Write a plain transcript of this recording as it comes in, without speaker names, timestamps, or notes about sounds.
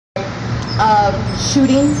of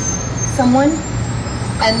shooting someone.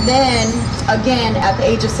 And then, again, at the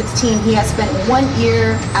age of 16, he has spent 1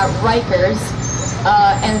 year at Rikers.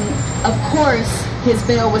 And of course, his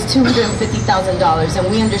bail was $250,000.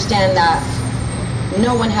 And we understand that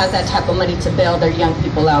no one has that type of money to bail their young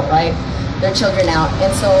people out, right? Their children out.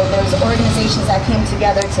 And so there's organizations that came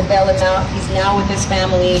together to bail him out. He's now with his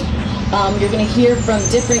family. You're going to hear from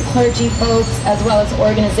different clergy folks as well as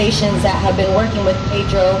organizations that have been working with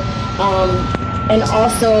Pedro. And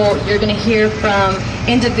also, you're going to hear from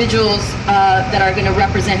individuals that are going to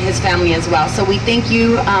represent his family as well. So we thank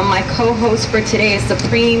you. My co-host for today is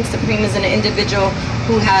Supreme. Supreme is an individual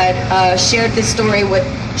who had shared this story with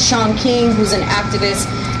Shaun King, who's an activist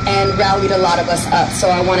and rallied a lot of us up. So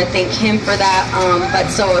I want to thank him for that. But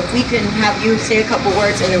so if we can have you say a couple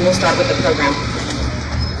words, and then we'll start with the program.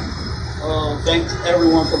 Thanks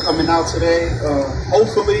everyone for coming out today.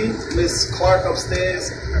 Hopefully, Ms. Clark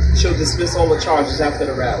upstairs, she'll dismiss all the charges after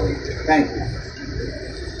the rally. Thank you.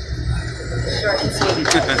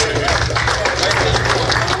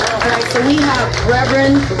 All right, so we have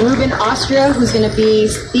Reverend Ruben Austria, who's going to be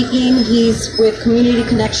speaking. He's with Community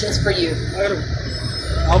Connections for You.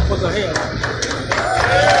 I'll put the hand on.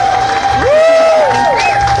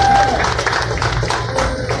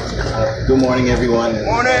 Good morning, everyone. Good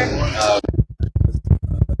morning.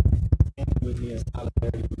 With me in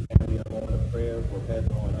solidarity with family, a moment of prayer for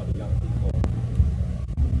Pedro and other young people.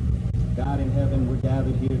 God in heaven, we're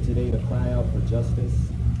gathered here today to cry out for justice.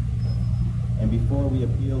 And before we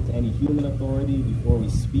appeal to any human authority, before we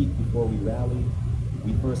speak, before we rally,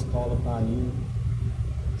 we first call upon you.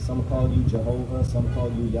 Some call you Jehovah, some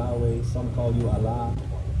call you Yahweh, some call you Allah.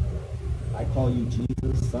 I call you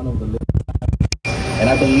Jesus, Son of the living God. And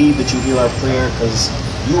I believe that you hear our prayer because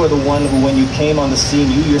you are the one who, when you came on the scene,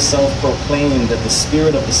 you yourself proclaimed that the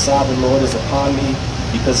Spirit of the Sovereign Lord is upon me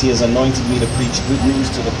because he has anointed me to preach good news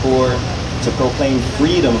to the poor, to proclaim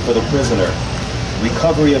freedom for the prisoner,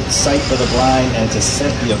 recovery of sight for the blind, and to set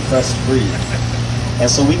the oppressed free. And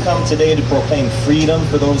so we come today to proclaim freedom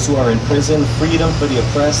for those who are in prison, freedom for the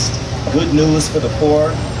oppressed, good news for the poor.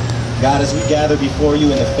 God, as we gather before you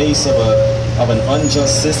in the face of an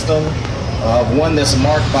unjust system, one that's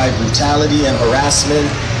marked by brutality and harassment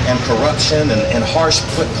and corruption and harsh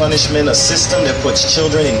punishment, a system that puts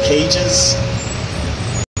children in cages.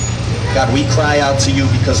 God, we cry out to you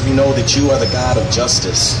because we know that you are the God of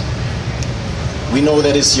justice. We know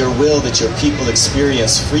that it's your will that your people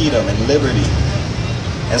experience freedom and liberty.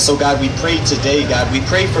 And so, God, we pray today, God, we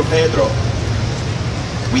pray for Pedro.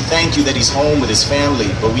 We thank you that he's home with his family,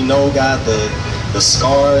 but we know, God, the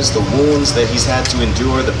scars, the wounds that he's had to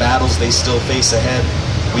endure, the battles they still face ahead.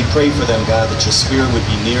 We pray for them, God, that your Spirit would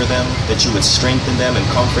be near them, that you would strengthen them and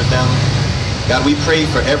comfort them. God, we pray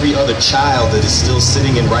for every other child that is still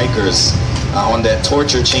sitting in Rikers on that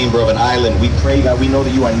torture chamber of an island. We pray, God, we know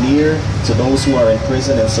that you are near to those who are in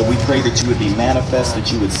prison, and so we pray that you would be manifest,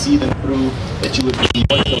 that you would see them through, that you would be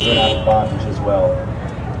your children out of bondage as well.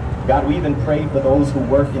 God, we even pray for those who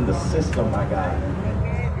work in the system, my God.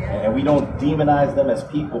 And we don't demonize them as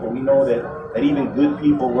people, but we know that even good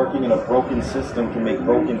people working in a broken system can make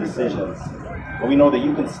broken decisions. But we know that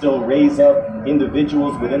you can still raise up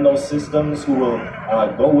individuals within those systems who will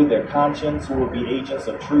go with their conscience, who will be agents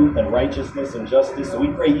of truth and righteousness and justice. So we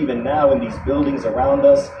pray even now in these buildings around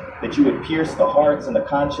us that you would pierce the hearts and the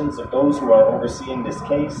conscience of those who are overseeing this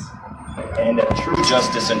case, and that true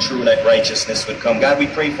justice and true righteousness would come. God, we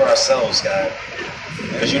pray for ourselves, God,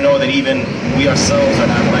 because you know that even we ourselves are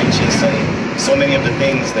not righteous, and so many of the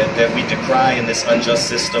things that we decry in this unjust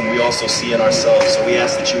system, we also see in ourselves. So we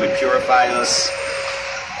ask that you would purify us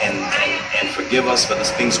and forgive us for the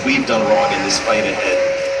things we've done wrong in this fight ahead.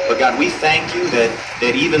 But God, we thank you that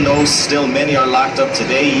even though still many are locked up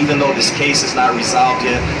today, even though this case is not resolved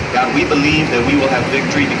yet, God, we believe that we will have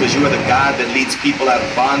victory because you are the God that leads people out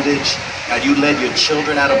of bondage. God, you led your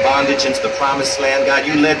children out of bondage into the promised land. God,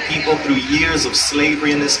 you led people through years of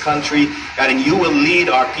slavery in this country. God, and you will lead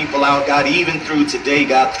our people out, God, even through today,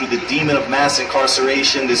 God, through the demon of mass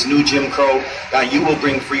incarceration, this new Jim Crow. God, you will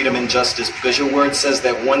bring freedom and justice because your word says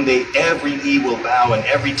that one day every knee will bow and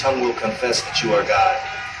every tongue will confess that you are God.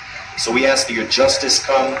 So we ask that your justice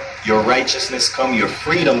come, your righteousness come, your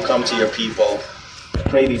freedom come to your people. I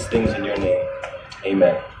pray these things in your name.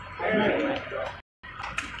 Amen. Amen.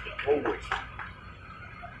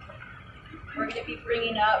 We're going to be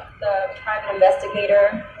bringing up the private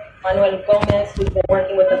investigator, Manuel Gomez, who's been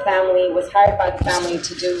working with the family, was hired by the family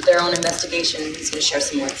to do their own investigation. He's going to share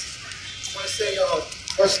some words. I want to say,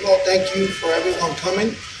 first of all, thank you for everyone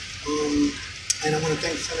coming. And I want to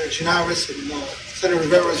thank Senator Chinares and Senator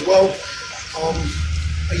Rivera as well.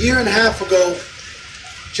 A year and a half ago,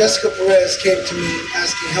 Jessica Perez came to me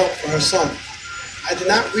asking help for her son. I did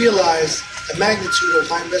not realize the magnitude of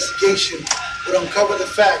my investigation would uncover the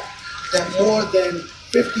fact that more than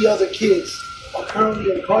 50 other kids are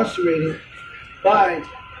currently incarcerated by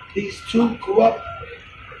these two corrupt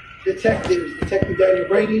detectives, Detective Daniel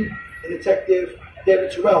Brady and Detective David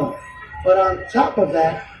Terrell. But on top of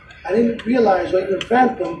that, I didn't realize or even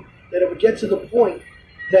fathom that it would get to the point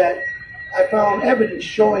that I found evidence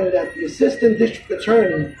showing that the Assistant District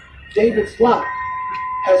Attorney, David Slott,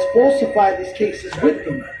 has falsified these cases with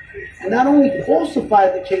them. And not only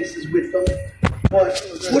falsified the cases with them, but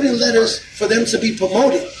put in letters for them to be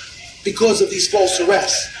promoted because of these false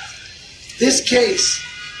arrests. This case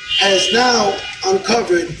has now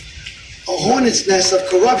uncovered a hornet's nest of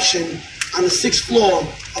corruption on the 6th floor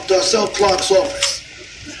of Darcel Clark's office.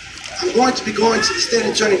 I'm going to be going to the State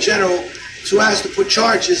Attorney General to ask to put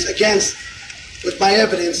charges against, with my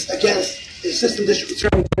evidence, against the Assistant District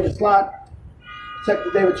Attorney David Slott,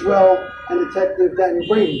 Detective David Terrell, and Detective Daniel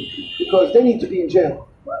Brady, because they need to be in jail.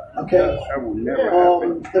 Okay?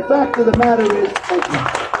 The fact of the matter is, thank you.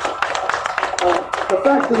 The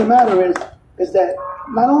fact of the matter is that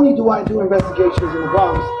not only do I do investigations in the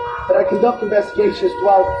Bronx, but I conduct investigations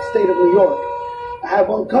throughout the state of New York. I have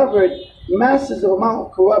uncovered massive amount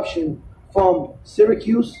of corruption from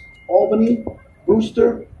Syracuse, Albany,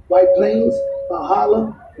 Brewster, White Plains,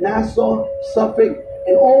 Valhalla, Nassau, Suffolk,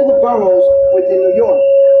 and all the boroughs within New York.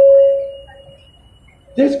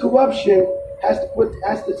 This corruption has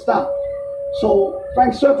to stop. So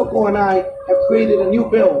Frank Serpico and I have created a new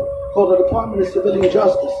bill called the Department of Civilian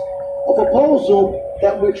Justice, a proposal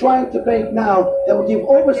that we're trying to make now that will give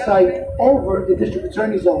oversight over the District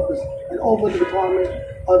Attorney's Office and over the Department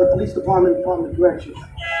of the Police Department, Department of Corrections.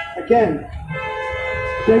 Again,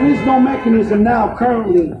 there is no mechanism now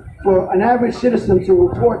currently for an average citizen to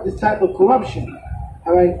report this type of corruption.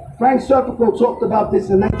 All right, Frank Serpico talked about this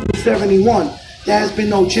in 1971. There has been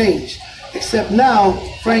no change, except now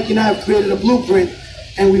Frank and I have created a blueprint,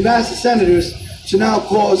 and we've asked the senators to now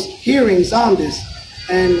cause hearings on this,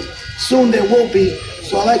 and soon there will be.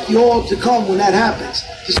 So I'd like you all to come when that happens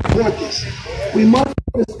to support this. We must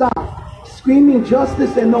stop. Screaming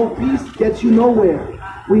justice and no peace gets you nowhere.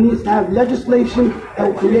 We need to have legislation that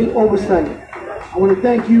will create oversight. I want to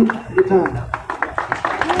thank you for your time.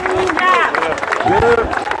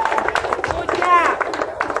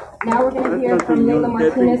 Now we're going to hear from Leila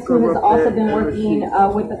Martinez, who has also been working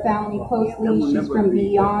with the family closely. She's from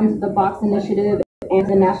Beyond the Box Initiative and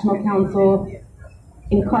the National Council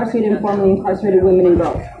Incarcerated and Formerly Incarcerated Women and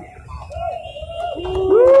Girls.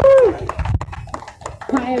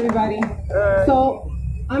 Hi, everybody. So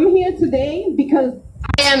I'm here today because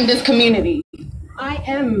I am this community. I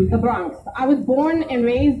am the Bronx. I was born and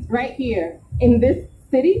raised right here in this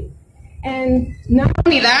city. And not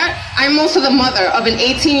only that, I'm also the mother of an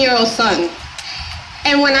 18-year-old son.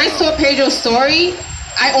 And when I saw Pedro's story,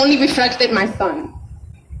 I only reflected my son.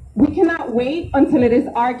 We cannot wait until it is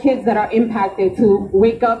our kids that are impacted to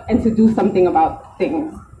wake up and to do something about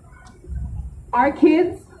things. Our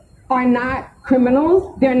kids are not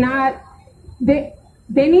criminals. They're not, they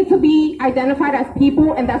need to be identified as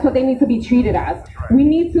people, and that's what they need to be treated as. We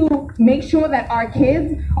need to make sure that our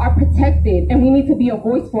kids are protected, and we need to be a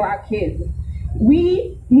voice for our kids.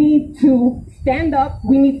 We need to stand up.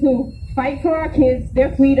 We need to fight for our kids,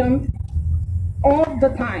 their freedom, all the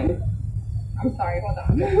time. I'm sorry, hold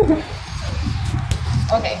on.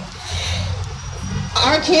 Okay.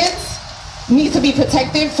 Our kids need to be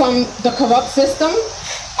protected from the corrupt system.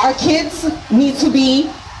 Our kids need to be,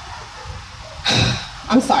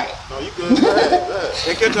 I'm sorry. No, you good. Go ahead.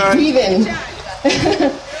 Take your time. Breathe in.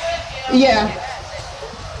 Yeah.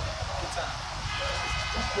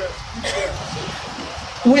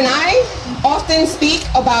 When I often speak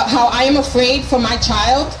about how I am afraid for my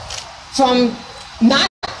child from not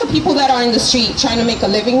the people that are in the street trying to make a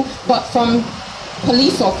living, but from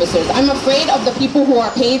police officers. I'm afraid of the people who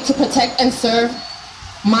are paid to protect and serve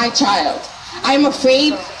my child. I'm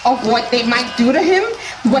afraid of what they might do to him.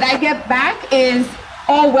 What I get back is,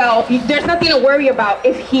 oh, well, there's nothing to worry about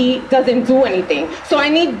if he doesn't do anything. So I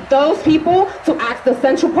need those people to ask the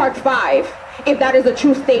Central Park 5 if that is a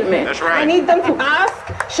true statement. That's right. I need them to ask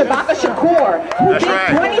Shabaka Shakur, who That's did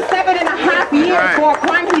right. 27 and a half years right. for a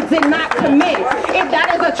crime he did not commit, if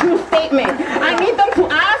that is a true statement. I need them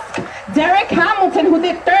to ask Derek Hamilton, who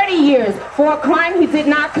did 30 years for a crime he did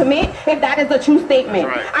not commit, if that is a true statement.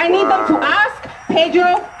 Right. I need them to ask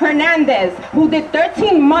Pedro Hernandez, who did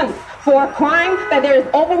 13 months for a crime that there is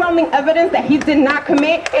overwhelming evidence that he did not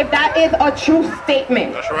commit, if that is a true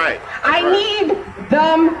statement. That's right. I need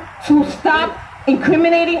them to stop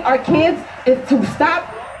incriminating our kids, is to stop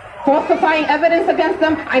falsifying evidence against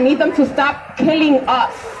them. I need them to stop killing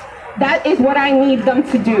us. That is what I need them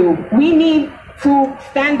to do. We need to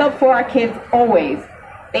stand up for our kids always.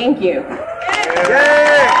 Thank you.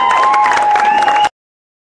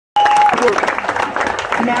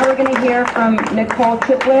 Now we're going to hear from Nicole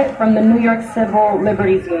Triplett from the New York Civil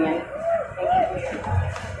Liberties Union.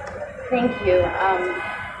 Thank you.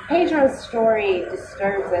 Pedro's story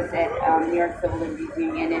disturbs us at New York Civil Liberties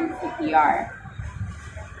Union and CPR.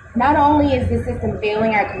 Not only is the system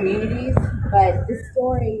failing our communities, but this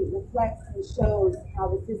story reflects and shows how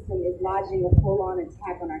the system is lodging a full-on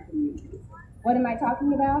attack on our communities. What am I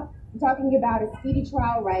talking about? I'm talking about a speedy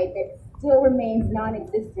trial right that still remains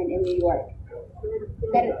non-existent in New York.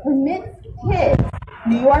 That it permits kids,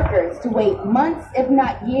 New Yorkers, to wait months, if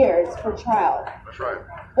not years, for trial. That's right.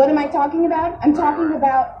 What am I talking about? I'm talking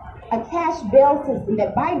about a cash bail system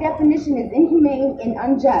that by definition is inhumane and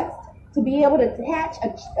unjust, to be able to attach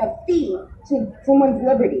a fee to someone's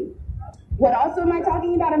liberty. What also am I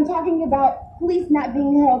talking about? I'm talking about police not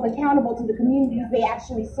being held accountable to the communities they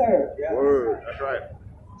actually serve. Word. That's right.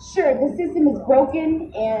 Sure, the system is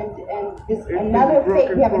broken, and this another face.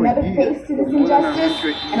 We have another face to this injustice,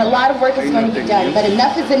 and a lot of work is going to be done. But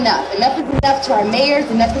enough is enough. Enough is enough to our mayors.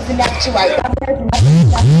 Enough is enough to our governors. Enough is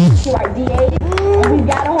enough to our DAs. And we've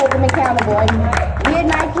got to hold them accountable. And we at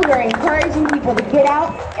Nike are encouraging people to get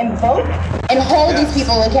out and vote and hold these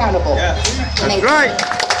people accountable. That's right.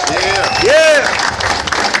 Yeah.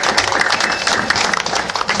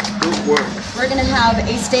 Good work. We're going to have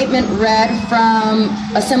a statement read from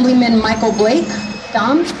Assemblyman Michael Blake.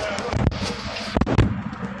 Dom?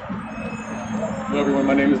 Hello everyone,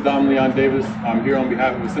 my name is Dom Leon Davis. I'm here on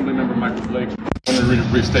behalf of Assemblymember Michael Blake. I want to read a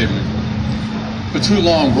brief statement. For too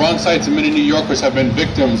long, Bronxites and many New Yorkers have been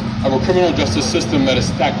victims of a criminal justice system that is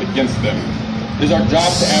stacked against them. It is our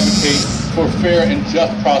job to advocate for a fair and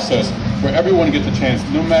just process where everyone gets a chance,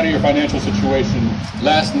 no matter your financial situation,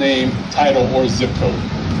 last name, title, or zip code.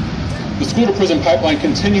 The school-to-prison pipeline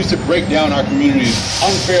continues to break down our communities,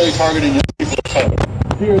 unfairly targeting young people of color.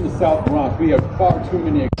 Here in the South Bronx, we have far too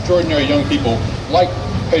many extraordinary young people, like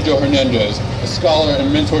Pedro Hernandez, a scholar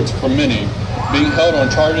and mentor for many, being held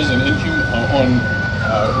on charges and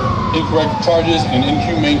incorrect charges and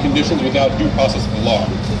inhumane conditions without due process of law.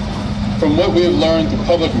 From what we have learned through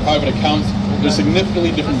public and private accounts, there's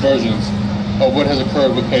significantly different versions of what has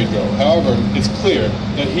occurred with Pedro. However, it's clear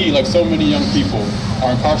that he, like so many young people,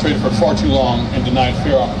 are incarcerated for far too long and denied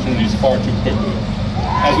fair opportunities far too quickly.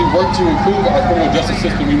 As we work to improve our criminal justice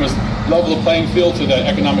system, we must level the playing field so that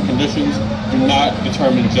economic conditions do not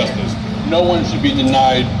determine justice. No one should be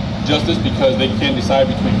denied justice because they can't decide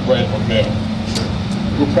between bread or bail.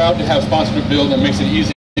 We're proud to have sponsored a bill that makes it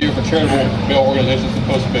easier for charitable bail organizations to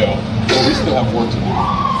post bail, but we still have work to do.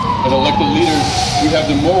 As elected leaders, we have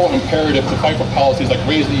the moral imperative to fight for policies like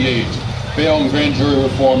raise the age, bail and grand jury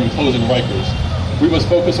reform, and closing Rikers. We must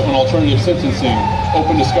focus on alternative sentencing,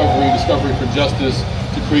 open discovery for justice,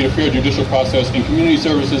 to create a fair judicial process, and community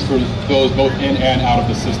services for those both in and out of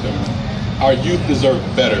the system. Our youth deserve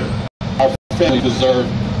better. Our families deserve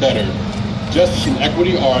better. Justice and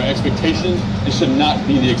equity are our expectations and should not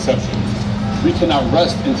be the exceptions. We cannot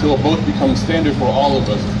rest until both become standard for all of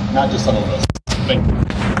us, not just some of us. Thank you.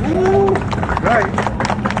 Right.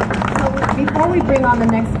 So before we bring on the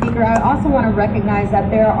next speaker, I also want to recognize that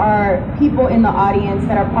there are people in the audience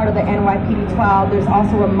that are part of the NYPD 12. There's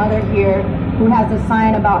also a mother here who has a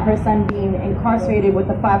sign about her son being incarcerated with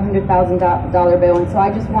a $500,000 bill. And so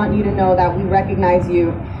I just want you to know that we recognize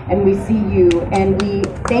you and we see you and we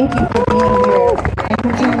thank you for being here and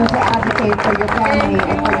continuing to advocate for your family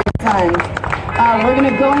and for your sons. We're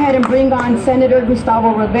going to go ahead and bring on Senator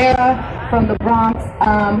Gustavo Rivera from the Bronx,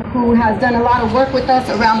 who has done a lot of work with us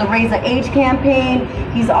around the Raise the Age campaign.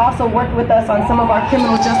 He's also worked with us on some of our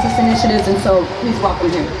criminal justice initiatives, and so please welcome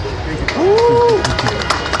him.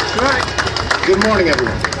 Good morning,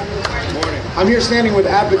 everyone. Good morning. I'm here standing with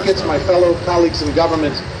advocates, my fellow colleagues in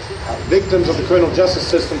government, victims of the criminal justice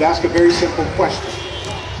system, to ask a very simple question.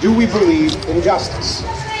 Do we believe in justice?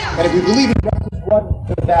 And if we believe in justice, what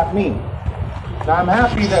does that mean? Now, I'm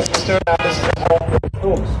happy that Mr. Hernandez is at home with his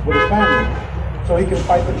folks, with his family, so he can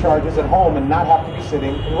fight the charges at home and not have to be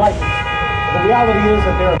sitting in Rikers. The reality is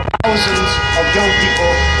that there are thousands of young people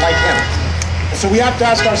like him. And so we have to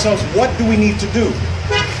ask ourselves, what do we need to do?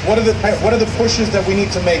 What are the pushes that we need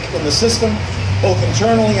to make in the system, both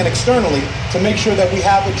internally and externally, to make sure that we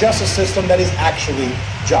have a justice system that is actually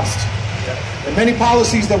just? And many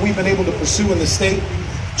policies that we've been able to pursue in the state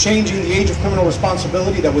changing the age of criminal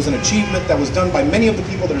responsibility. That was an achievement that was done by many of the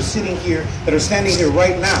people that are sitting here, that are standing here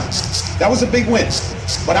right now. That was a big win.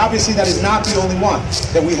 But obviously that is not the only one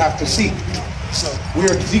that we have to seek. We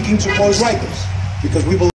are seeking to close Rikers because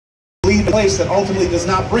we believe a place that ultimately does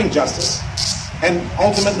not bring justice and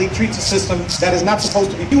ultimately treats a system that is not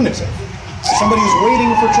supposed to be punitive. If somebody is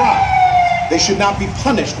waiting for trial, they should not be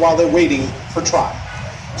punished while they're waiting for trial.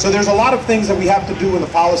 So there's a lot of things that we have to do in the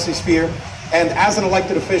policy sphere. And as an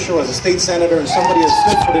elected official, as a state senator, and somebody who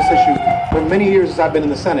has stood for this issue for many years as I've been in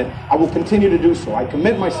the Senate, I will continue to do so. I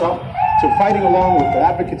commit myself to fighting along with the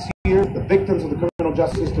advocates here, the victims of the criminal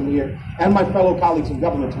justice system here, and my fellow colleagues in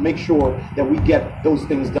government to make sure that we get those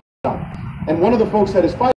things done. And one of the folks that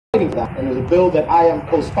is fighting for that, and there's a bill that I am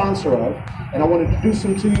co-sponsor of, and I want to introduce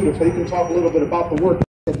him to you if they can talk a little bit about the work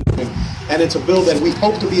that he's doing. And it's a bill that we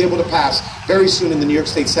hope to be able to pass very soon in the New York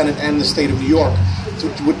State Senate and the state of New York,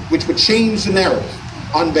 which would change the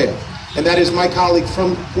narrative on bail. And that is my colleague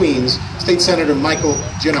from Queens, State Senator Michael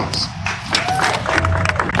Giannakis.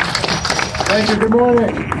 Thank you. Good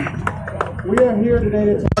morning. We are here today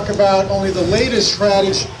to talk about only the latest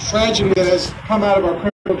tragedy that has come out of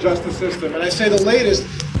our criminal justice system. And I say the latest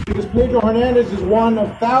because Pedro Hernandez is one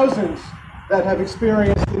of thousands that have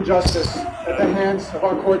experienced injustice at the hands of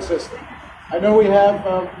our court system. I know we have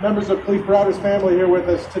members of Kalief Browder's family here with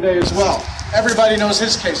us today as well. Everybody knows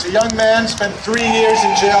his case. A young man spent 3 years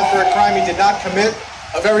in jail for a crime he did not commit,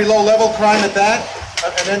 a very low-level crime at that,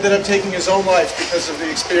 and ended up taking his own life because of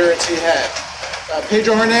the experience he had.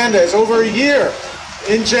 Pedro Hernandez, over a year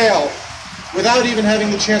in jail without even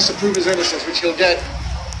having the chance to prove his innocence, which he'll get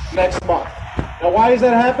next month. Now, why is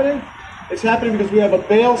that happening? It's happening because we have a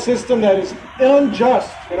bail system that is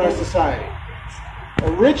unjust in our society.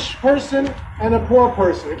 A rich person and a poor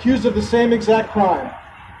person accused of the same exact crime.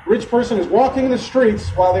 Rich person is walking the streets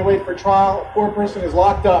while they wait for trial. A poor person is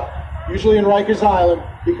locked up, usually in Rikers Island,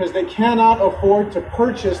 because they cannot afford to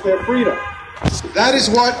purchase their freedom. That is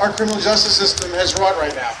what our criminal justice system has wrought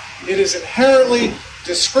right now. It is inherently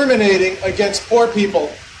discriminating against poor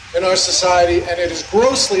people in our society, and it is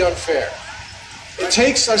grossly unfair. It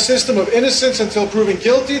takes our system of innocence until proven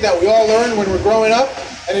guilty that we all learn when we're growing up,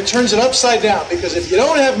 and it turns it upside down, because if you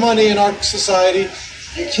don't have money in our society,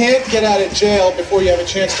 you can't get out of jail before you have a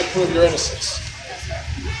chance to prove your innocence.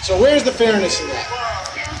 So where's the fairness in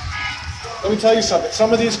that? Let me tell you something.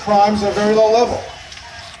 Some of these crimes are very low level.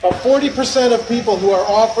 About 40% of people who are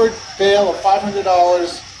offered bail of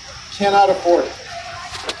 $500 cannot afford it.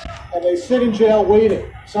 And they sit in jail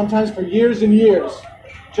waiting, sometimes for years and years,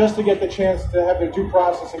 just to get the chance to have their due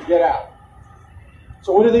process and get out.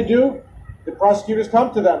 So what do? The prosecutors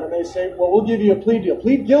come to them and they say, well, we'll give you a plea deal.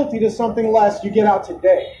 Plead guilty to something less, you get out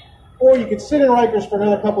today. Or you could sit in Rikers for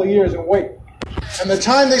another couple of years and wait. And the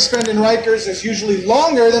time they spend in Rikers is usually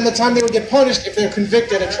longer than the time they would get punished if they're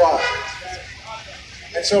convicted at trial.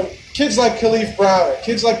 And so kids like Kalief Browder,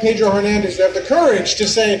 kids like Pedro Hernandez, who have the courage to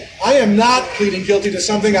say, I am not pleading guilty to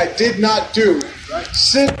something I did not do,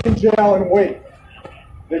 sit in jail and wait.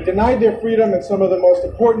 They're denied their freedom in some of the most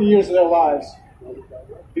important years of their lives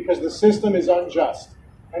because the system is unjust.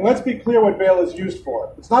 And let's be clear what bail is used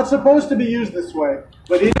for. It's not supposed to be used this way,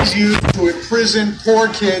 but it is used to imprison poor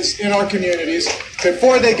kids in our communities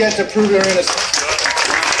before they get to prove their innocence.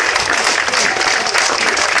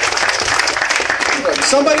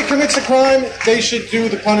 Somebody commits a crime, they should do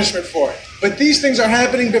the punishment for it. But these things are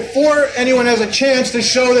happening before anyone has a chance to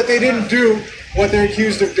show that they didn't do what they're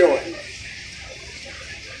accused of doing.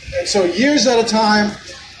 And so years at a time,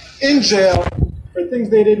 in jail, for things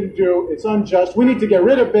they didn't do, it's unjust. We need to get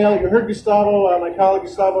rid of bail. You heard Gustavo, my colleague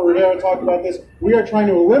Gustavo Rivera talk about this. We are trying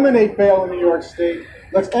to eliminate bail in New York State.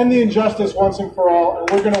 Let's end the injustice once and for all, and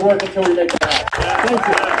we're going to work until we make it happen.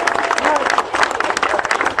 Thank you.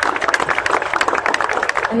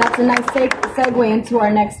 And that's a nice segue into our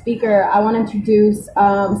next speaker. I want to introduce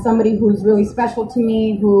somebody who's really special to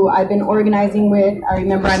me, who I've been organizing with. I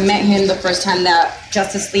remember I met him the first time that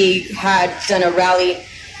Justice League had done a rally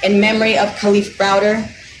in memory of Kalief Browder.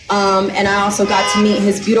 And I also got to meet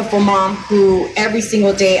his beautiful mom, who every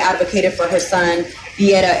single day advocated for her son,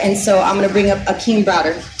 Vieta. And so I'm going to bring up Akeem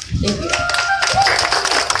Browder. Thank you.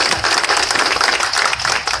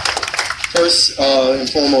 First and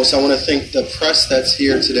foremost, I want to thank the press that's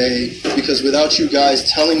here today, because without you guys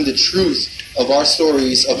telling the truth of our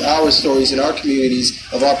stories in our communities,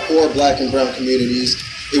 of our poor black and brown communities,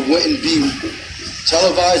 it wouldn't be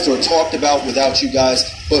televised or talked about without you guys.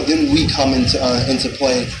 But then we come into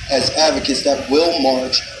play as advocates that will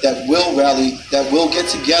march, that will rally, that will get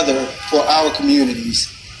together for our communities.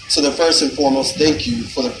 So the first and foremost, thank you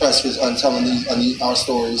for the press for telling our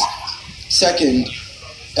stories. Second,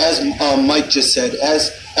 as Mike just said,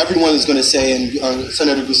 as everyone is going to say, and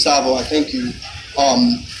Senator Gustavo, I thank you,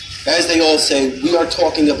 as they all say, we are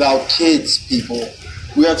talking about kids, people.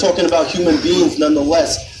 We are talking about human beings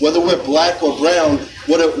nonetheless, whether we're black or brown,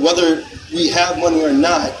 whether we have money or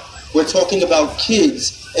not. We're talking about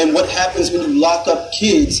kids, and what happens when you lock up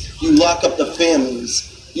kids, you lock up the families.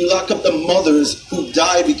 You lock up the mothers who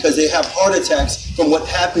die because they have heart attacks from what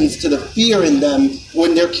happens to the fear in them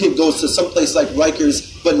when their kid goes to someplace like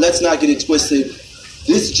Rikers. But let's not get it twisted.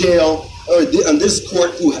 This jail, or this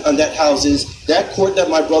court that houses, that court that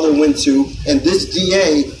my brother went to, and this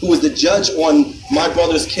DA, who was the judge on my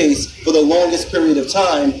brother's case for the longest period of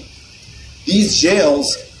time, these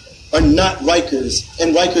jails are not Rikers,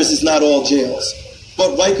 and Rikers is not all jails.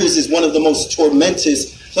 But Rikers is one of the most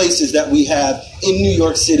tormentous places that we have in New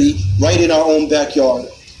York City, right in our own backyard.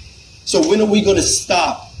 So when are we going to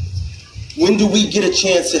stop? When do we get a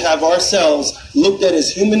chance to have ourselves looked at as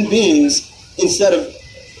human beings instead of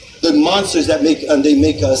the monsters that they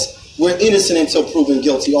make us? We're innocent until proven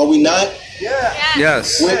guilty, are we not? Yeah.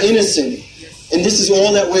 Yes. We're innocent. And this is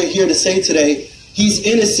all that we're here to say today. He's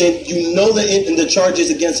innocent. You know the charges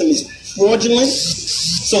against him is fraudulent.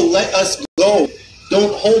 So let us go.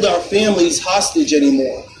 Don't hold our families hostage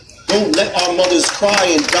anymore. Don't let our mothers cry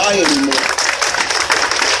and die anymore.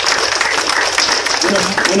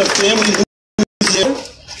 When a family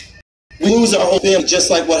loses, we lose our whole family, just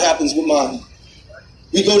like what happens with mine.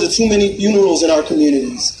 We go to too many funerals in our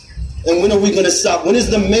communities. And when are we going to stop? When is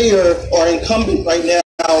the mayor or incumbent right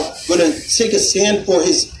now going to take a stand for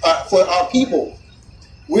our people?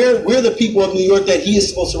 We're the people of New York that he is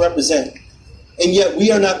supposed to represent. And yet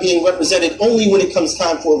we are not being represented only when it comes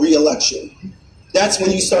time for a re-election. That's when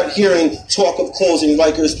you start hearing talk of closing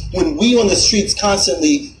Rikers, when we on the streets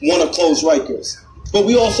constantly want to close Rikers. But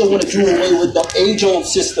we also want to do away with the age-old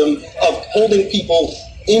system of holding people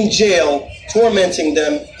in jail, tormenting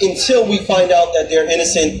them until we find out that they're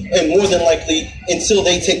innocent, and more than likely until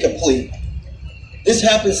they take a plea. This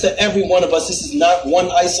happens to every one of us. This is not one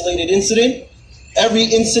isolated incident. Every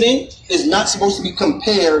incident is not supposed to be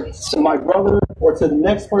compared to my brother or to the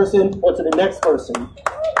next person or to the next person.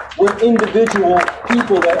 We're individual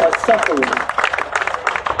people that are suffering.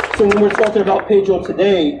 So when we're talking about Pedro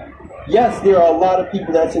today, yes, there are a lot of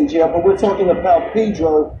people that's in jail, but we're talking about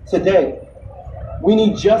Pedro today. We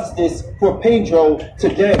need justice for Pedro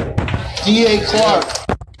today. DA Clark,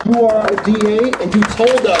 you are a DA, and you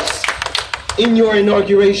told us in your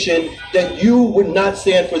inauguration that you would not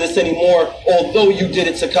stand for this anymore, although you did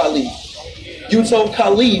it to Khalif. You told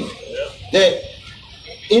Khalif that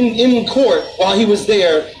in court, while he was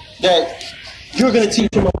there, that you're going to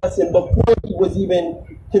teach him a lesson before he was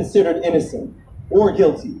even considered innocent or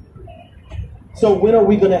guilty. So when are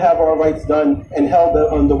we going to have our rights done and held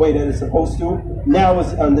on the way that it's supposed to? Now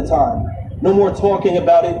is the time. No more talking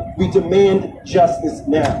about it. We demand justice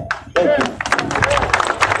now. Thank you.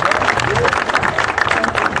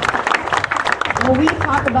 When we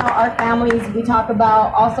talk about our families, we talk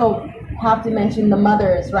about also have to mention the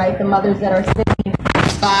mothers, right? The mothers that are sitting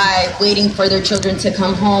by waiting for their children to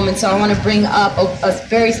come home. And so I want to bring up a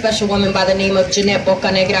very special woman by the name of Jeanette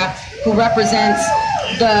Bocanegra, who represents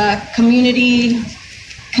the Community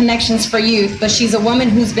Connections for Youth, but she's a woman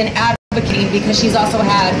who's been advocating because she's also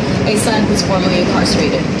had a son who's formerly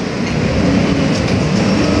incarcerated.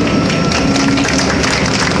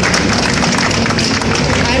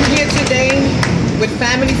 I'm here today with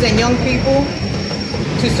families and young people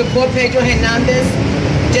to support Pedro Hernandez,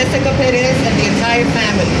 Jessica Perez, and the entire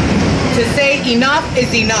family. To say enough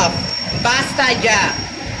is enough. Basta ya.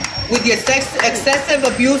 With the excessive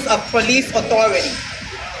abuse of police authority.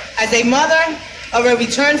 As a mother of a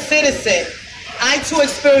returned citizen, I too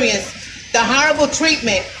experienced the horrible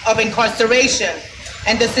treatment of incarceration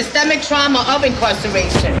and the systemic trauma of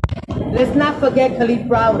incarceration. Let's not forget Khalif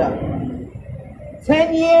Browder.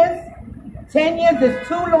 10 years is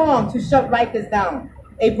too long to shut Rikers down.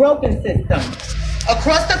 A broken system.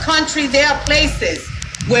 Across the country, there are places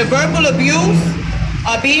where verbal abuse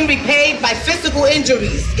are being repaid by physical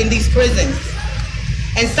injuries in these prisons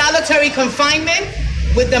and solitary confinement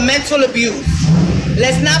with the mental abuse.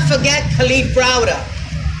 Let's not forget Khalif Browder.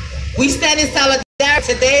 We stand in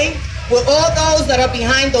solidarity today with all those that are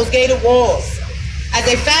behind those gated walls. As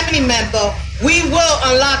a family member, we will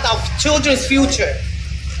unlock our children's future.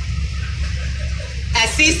 At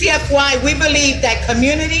CCFY, we believe that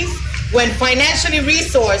communities, when financially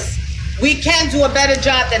resourced, we can do a better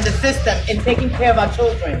job than the system in taking care of our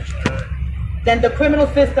children, than the criminal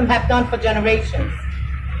system have done for generations.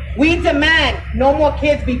 We demand no more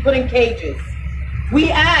kids be put in cages. We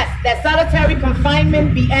ask that solitary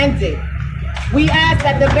confinement be ended. We ask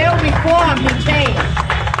that the bill reform be changed.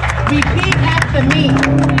 Repeat after me.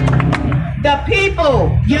 The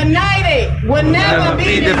people united will never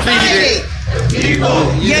be divided. People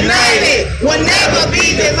United will never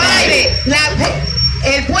be divided.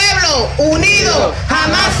 El pueblo unido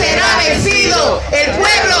jamás será vencido. El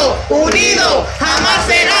pueblo unido jamás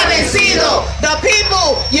será vencido. The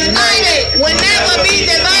people united will never be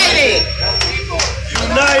divided.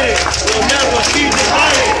 United will never be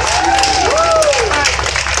divided.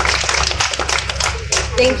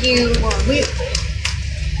 Thank you.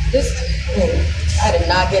 I did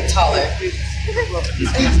not get taller.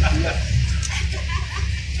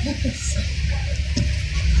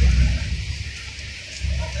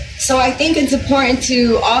 So I think it's important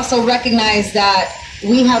to also recognize that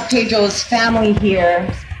we have Pedro's family here,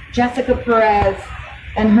 Jessica Perez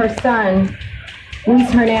and her son,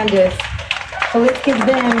 Luis Hernandez. So let's give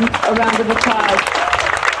them a round of applause.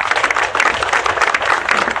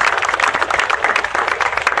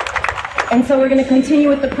 And so we're going to continue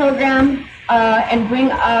with the program and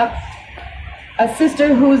bring up a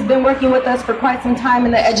sister who's been working with us for quite some time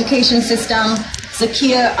in the education system,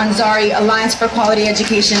 Zakia Ansari, Alliance for Quality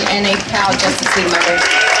Education, and a proud Justice League member.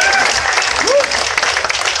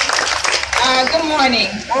 Good morning.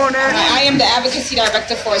 I am the Advocacy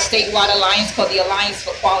Director for a statewide alliance called the Alliance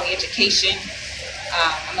for Quality Education.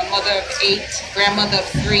 I'm a mother of 8, grandmother of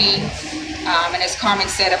 3, and as Carmen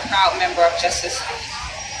said, a proud member of Justice League.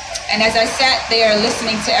 And as I sat there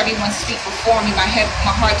listening to everyone speak before me, my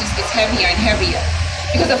heart just gets heavier and heavier.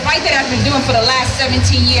 Because the fight that I've been doing for the last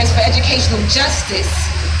 17 years for educational justice,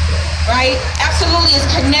 right, absolutely is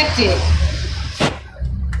connected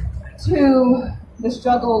to the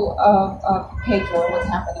struggle of Pedro and what's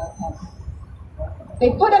happening with him.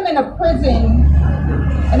 They put him in a prison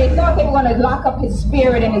and they thought they were going to lock up his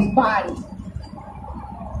spirit and his body.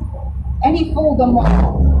 And he fooled them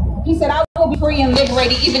all. He said, I will be free and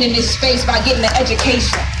liberated even in this space by getting an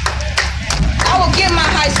education. I will get my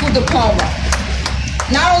high school diploma.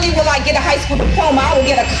 Not only will I get a high school diploma, I will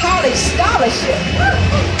get a college scholarship.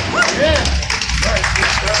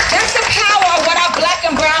 That's the power of what our black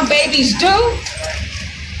and brown babies do,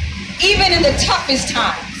 even in the toughest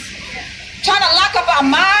times. Trying to lock up our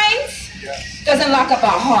minds doesn't lock up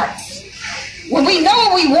our hearts. When we know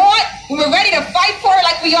what we want, when we're ready to fight for it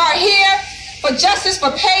like we are here, for justice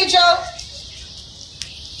for Pedro,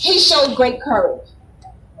 he showed great courage.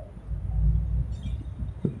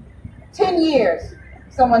 10 years,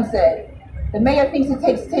 someone said. The mayor thinks it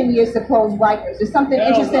takes 10 years to close Rikers. There's something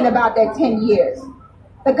interesting about that 10 years.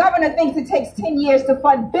 The governor thinks it takes 10 years to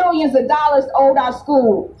fund billions of dollars owed our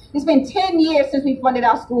school. It's been 10 years since we funded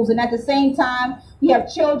our schools, and at the same time, we have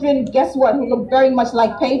children, guess what, who look very much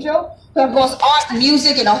like Pedro, who have lost art,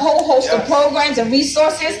 music, and a whole host of programs and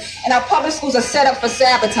resources, and our public schools are set up for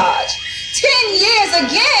sabotage. 10 years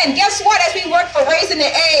again, guess what, as we work for raising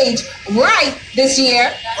the age right this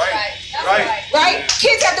year, right?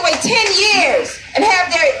 Kids have to wait 10 years and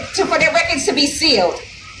have for their records to be sealed.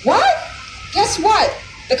 What? Guess what?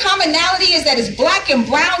 The commonality is that it's black and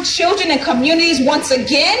brown children and communities once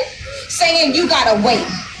again saying you gotta wait.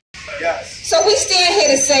 Yes. So we stand here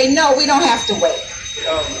to say, no, we don't have to wait.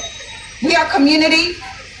 We are community,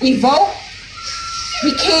 we vote,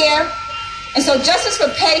 we care, and so justice for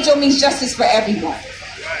Pedro means justice for everyone.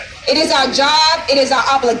 It is our job, it is our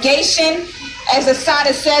obligation. As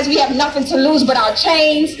Asada says, we have nothing to lose but our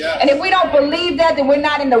chains, and if we don't believe that, then we're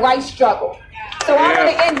not in the right struggle. So I want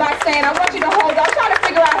to end by saying, I want you to hold on. I'm trying to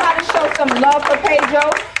figure out how to show some love for Pedro,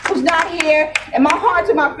 who's not here, and my heart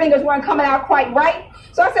and my fingers weren't coming out quite right.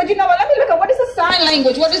 So I said, you know what, let me look at what is the sign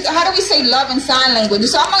language? How do we say love in sign language?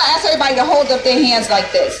 So I'm going to ask everybody to hold up their hands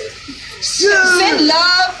like this. Send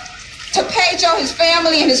love to Pedro, his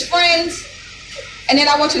family, and his friends. And then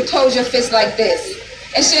I want you to close your fist like this.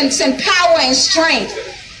 And send power and strength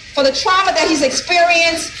for the trauma that he's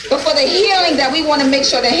experienced, but for the healing that we want to make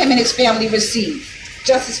sure that him and his family receive.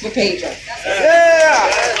 Justice for Pedro.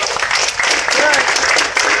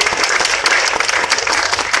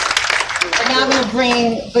 And now I'm going to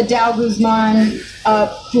bring Vidal Guzman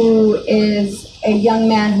up, who is a young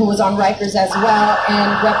man who was on Rikers as well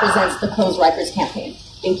and represents the Close Rikers campaign.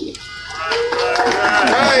 Thank you.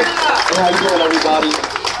 How you doing, everybody?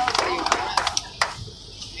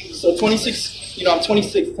 So 26, I'm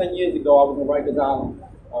 26. 10 years ago, I was on Rikers Island.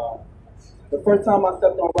 The first time I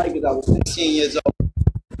stepped on Rikers, I was 16 years old.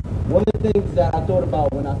 One of the things that I thought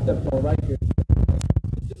about when I stepped on Rikers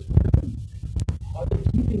is, are they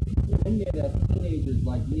keeping people in there that's teenagers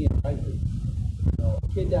like me and Rikers?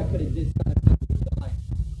 A kid that could have just kind of lived their life.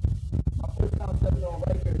 My first time stepping on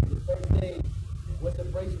Rikers, the first day was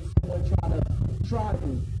embraced with someone trying to trying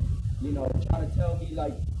to, you know, trying to tell me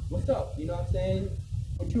like, what's up? You know what I'm saying?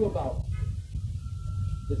 What you about?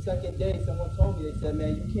 The second day, someone told me, they said,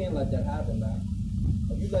 man, you can't let that happen, man.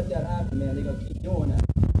 If you let that happen, man, they're gonna keep doing that.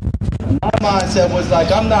 And my mindset was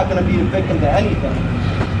like, I'm not gonna be the victim to anything.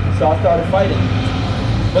 So I started fighting.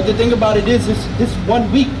 But the thing about it is, this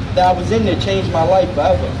 1 week that I was in there changed my life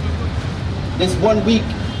forever. This 1 week,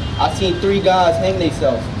 I seen 3 guys hang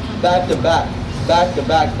themselves, back to back, back to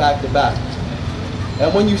back, back to back.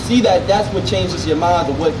 And when you see that, that's what changes your mind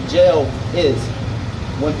of what jail is.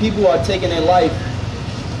 When people are taking their life,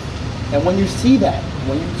 and when you see that,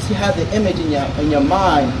 when you have the image in your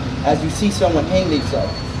mind as you see someone hang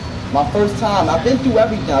themselves. My first time, I've been through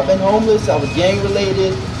everything. I've been homeless, I was gang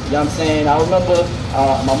related, you know what I'm saying? I remember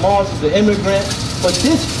my mom was an immigrant, but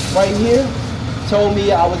this right here told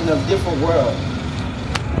me I was in a different world.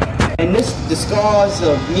 And the scars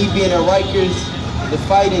of me being in Rikers, the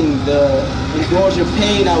fighting, the endurance of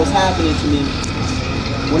pain that was happening to me.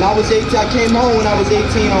 When I was 18, I came home when I was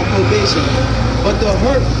 18 on probation. But the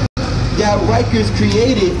hurt that Rikers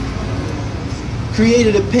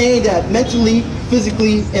created a pain that mentally,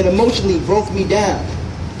 physically, and emotionally broke me down.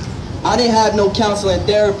 I didn't have no counseling and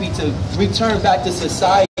therapy to return back to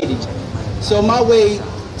society. So my way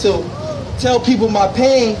to tell people my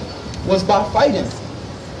pain was by fighting.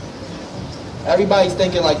 Everybody's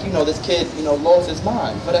thinking like, you know, this kid, you know, lost his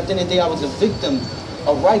mind. But at the end of the day, I was a victim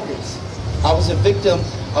of Rikers. I was a victim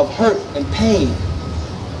of hurt and pain.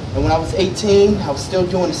 And when I was 18, I was still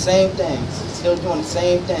doing the same things,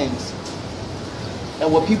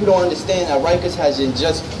 And what people don't understand, that Rikers hasn't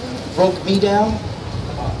just broke me down,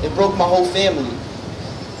 it broke my whole family.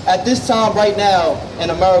 At this time right now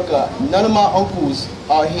in America, none of my uncles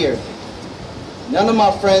are here. None of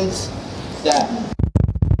my friends that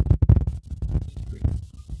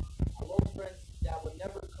I lost friends that would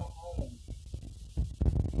never come home.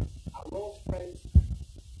 I lost friends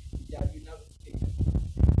that you never see.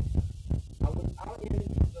 I was out in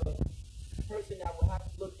the person that would have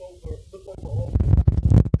to look over all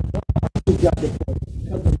the